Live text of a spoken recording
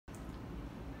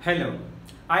Hello,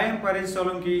 I am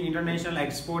Solanki-International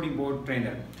Export Import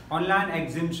Trainer. Online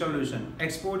EXIM solution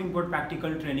export import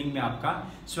practical training में आपका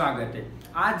स्वागत है।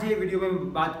 आज ये वीडियो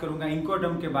में बात करूंगा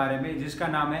इनकोटर्म के बारे में, जिसका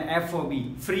नाम है FOB,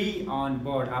 फ्री ऑन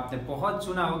बोर्ड। आपने बहुत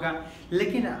सुना होगा,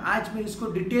 लेकिन आज मैं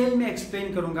इसको डिटेल में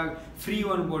एक्सप्लेन करूंगा। फ्री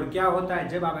ऑन बोर्ड क्या होता है,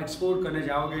 जब आप एक्सपोर्ट करने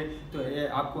जाओगे तो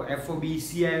आपको FOB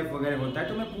CIF वगैरह होता है।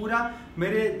 तो मैं पूरा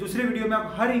मेरे दूसरे वीडियो में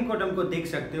आप हर इनकोटर्म को देख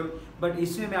सकते हो, बट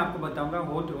इसमें मैं आपको बताऊंगा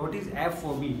व्हाट इज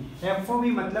FOB। FOB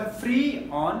मतलब फ्री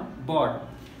ऑन बोर्ड।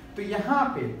 तो यहाँ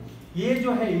पे ये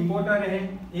जो है इंपोर्टर है,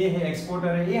 ये है एक्सपोर्टर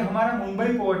है। ये हमारा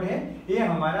मुंबई पोर्ट है, ये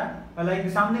हमारा लाइक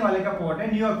सामने वाले का पोर्ट है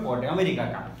न्यूयॉर्क पोर्ट है अमेरिका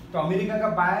का। तो अमेरिका का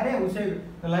बायर है, उसे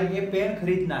लाइक ये पेन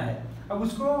खरीदना है। अब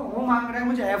उसको वो मांग रहा है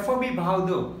मुझे FOB भाव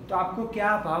दो। तो आपको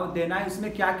क्या भाव देना है,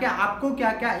 इसमें क्या क्या आपको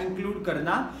क्या क्या इंक्लूड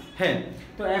करना है।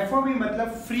 तो FOB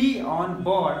मतलब फ्री ऑन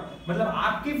बोर्ड, मतलब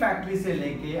आपकी फैक्ट्री से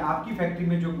लेके, आपकी फैक्ट्री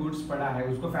में जो गुड्स पड़ा है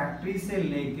उसको फैक्ट्री से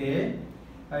लेके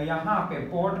यहाँ पे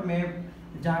पोर्ट में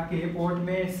जाके, पोर्ट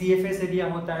में CFS एरिया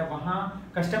होता है, वहां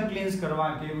कस्टम क्लींस करवा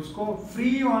के उसको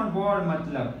फ्री ऑन बोर्ड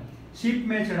मतलब शिप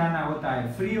में चढ़ाना होता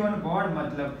है। फ्री ऑन बोर्ड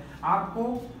मतलब आपको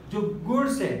जो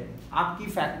गुड्स है आपकी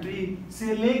फैक्ट्री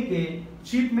से लेके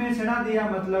शिप में चढ़ा दिया,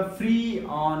 मतलब फ्री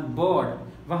ऑन बोर्ड।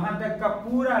 वहां तक का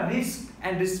पूरा रिस्क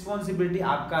एंड रिस्पॉन्सिबिलिटी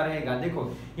आपका रहेगा।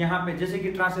 देखो यहाँ पे जैसे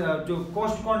कि जो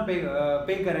कॉस्ट कौन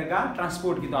पे करेगा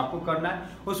ट्रांसपोर्ट की, तो आपको करना है।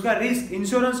 उसका रिस्क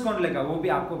इंश्योरेंस कौन लेगा, वो भी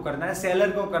आपको करना है।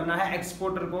 सेलर को करना है,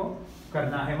 एक्सपोर्टर को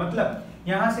करना है। मतलब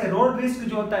यहाँ से रोड रिस्क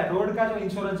जो होता है, रोड का जो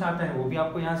इंश्योरेंस आता है वो भी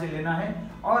आपको यहाँ से लेना है।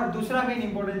 और दूसरा मेन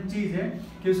इंपॉर्टेंट चीज है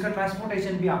कि उसका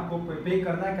ट्रांसपोर्टेशन भी आपको पे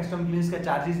करना है, कस्टम क्लींस का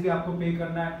चार्जेस भी आपको पे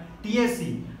करना है, TSC।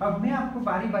 अब मैं आपको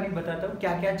बारी बारी बताता हूँ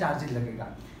क्या क्या चार्जेस लगेगा।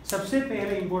 सबसे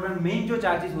पहले इंपॉर्टेंट मेन जो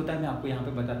चार्जेस होता है मैं आपको यहाँ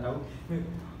पे बताता हूँ।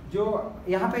 जो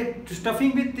यहाँ पे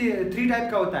स्टफिंग भी 3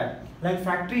 टाइप का होता है। लाइक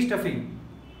फैक्ट्री स्टफिंग,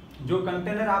 जो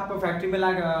कंटेनर आपको फैक्ट्री में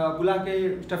बुला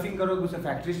के स्टफिंग करोगे उसे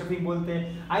फैक्ट्री स्टफिंग बोलते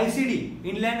हैं। ICD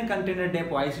inland container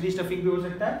depot, ICD stuffing भी हो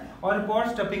सकता है और पोर्ट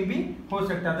स्टफिंग भी हो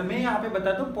सकता है। तो मैं यहाँ पे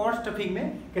बताता हूँ पोर्ट स्टफिंग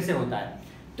में कैसे होता है।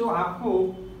 तो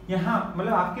आपको यहाँ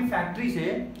मतलब आपकी फैक्ट्री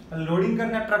से लोडिंग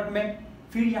करना ट्रक में,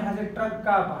 फिर यहाँ से ट्रक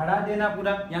का भाड़ा देना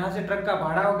पूरा, यहाँ से ट्रक का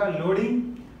भाड़ा होगा, लोडिंग,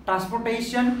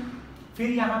 ट्रांसपोर्टेशन, फिर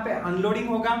यहाँ पे अनलोडिंग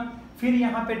होगा, फिर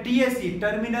यहाँ पे TSC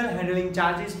terminal handling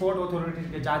charges, port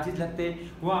authority के चार्जेस लगते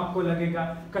हैं वो आपको लगेगा,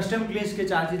 कस्टम क्लींस के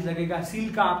चार्जेस लगेगा,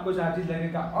 सील का आपको चार्जेस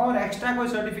लगेगा, और एक्स्ट्रा कोई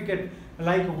सर्टिफिकेट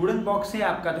लाइक वुडन बॉक्स है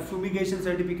आपका तो फ्यूमिगेशन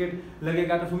सर्टिफिकेट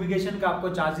लगेगा, तो फ्यूमिगेशन का आपको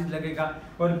चार्जेस लगेगा,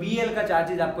 और BL का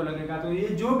चार्जेस आपको लगेगा। तो ये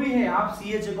जो भी है आप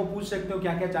CHA को पूछ सकते हो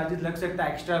क्या क्या चार्जेस लग सकता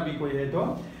है, एक्स्ट्रा भी कोई है तो।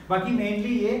 बाकी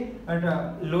मेनली ये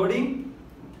loading,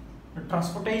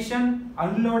 transportation,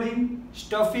 unloading,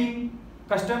 stuffing,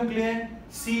 custom clean,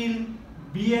 seal,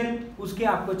 BL, उसके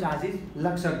आपको चार्जेस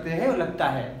लग सकते हैं और लगता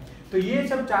है। तो ये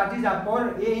सब चार्जेस आपको,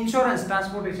 और ये इंश्योरेंस,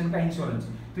 ट्रांसपोर्टेशन का इंश्योरेंस।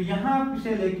 तो यहाँ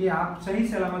से लेके आप सही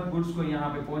सलामत गुड्स को यहाँ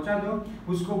पे पहुंचा दो,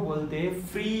 उसको बोलते हैं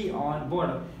फ्री ऑन बोर्ड।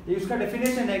 ये उसका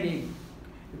डेफिनेशन है कि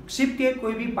शिप के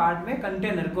कोई भी पार्ट में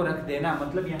कंटेनर को रख देना,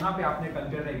 मतलब यहाँ पे आपने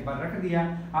कंटेनर एक बार रख दिया,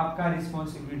 आपका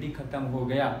रिस्पॉन्सिबिलिटी खत्म हो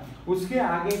गया। उसके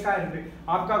आगे का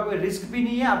आपका कोई रिस्क भी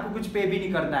नहीं है, आपको कुछ पे भी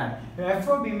नहीं करना है।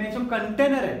 FOB में जो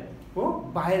कंटेनर है वो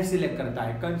बाहर सिलेक्ट करता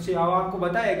है, आपको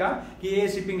बताएगा कि ये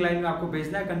शिपिंग लाइन में आपको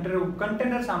भेजना है।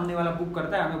 कंटेनर सामने वाला बुक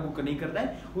करता है, हमें बुक नहीं करता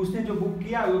है। उसने जो बुक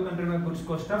किया वो कंटेनर में गुड्स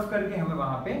को स्टफ करके हमें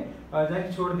वहां पे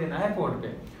जाके छोड़ देना है पोर्ट पे।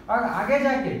 और आगे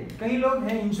जाके कई लोग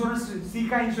हैं इंश्योरेंस, C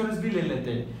का इंश्योरेंस भी ले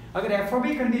लेते हैं। अगर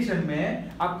FOB कंडीशन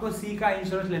में आपको C का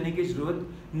इंश्योरेंस लेने की जरूरत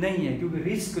नहीं है, क्योंकि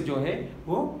रिस्क जो है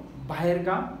वो बाहर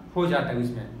का हो जाता है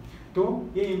उसमें।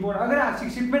 तो ये इम्पोर्टेंट, अगर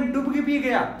शिपमेंट डूब भी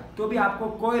गया तो भी आपको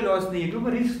कोई लॉस नहीं है, क्योंकि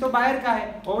रिस्क तो बाहर का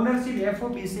है। ओनरशिप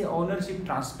FOB से ओनरशिप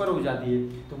ट्रांसफर हो जाती है,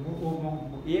 तो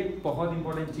वो एक बहुत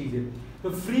इंपॉर्टेंट चीज है। तो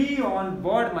फ्री ऑन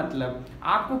बोर्ड मतलब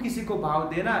आपको किसी को भाव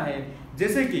देना है।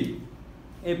 जैसे कि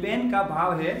ए पेन का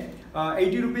भाव है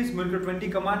 80 रुपीज, मुझको 20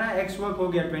 कमाना है, एक्स वर्क हो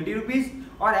गया 20 रुपीज,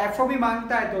 और FOB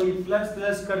मांगता है तो प्लस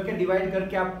प्लस करके डिवाइड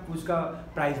करके आप उसका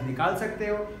प्राइस निकाल सकते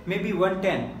हो। मे बी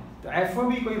 110, तो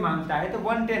FOB कोई मांगता है तो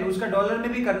 110, उसका डॉलर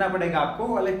में भी करना पड़ेगा आपको,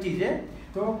 वो अलग चीज है।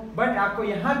 तो बट आपको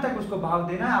यहाँ तक उसको भाव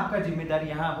देना, आपका जिम्मेदारी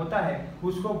यहाँ होता है,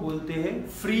 उसको बोलते हैं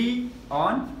फ्री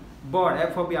ऑन बोर्ड।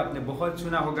 FOB आपने बहुत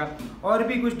सुना होगा। और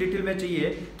भी कुछ डिटेल में चाहिए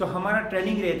तो हमारा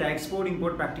ट्रेनिंग रहता है, एक्सपोर्ट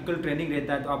इंपोर्ट प्रैक्टिकल ट्रेनिंग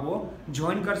रहता है, तो आप वो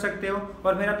ज्वाइन कर सकते हो।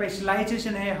 और मेरा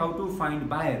स्पेशलाइजेशन है हाउ टू फाइंड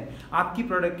बायर। आपकी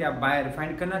प्रोडक्ट के आप बायर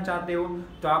फाइंड करना चाहते हो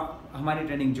तो आप हमारी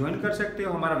ट्रेनिंग ज्वाइन कर सकते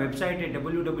हो। हमारा वेबसाइट है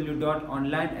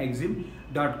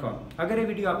www.onlineexim.com। अगर ये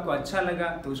वीडियो आपको अच्छा लगा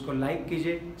तो उसको लाइक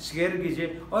कीजिए, शेयर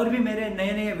कीजिए, और भी मेरे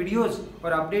नए नए वीडियोस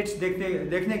और अपडेट्स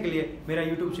देखने के लिए मेरा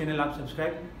यूट्यूब चैनल आप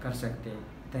सब्सक्राइब कर सकते हो।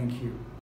 Thank you.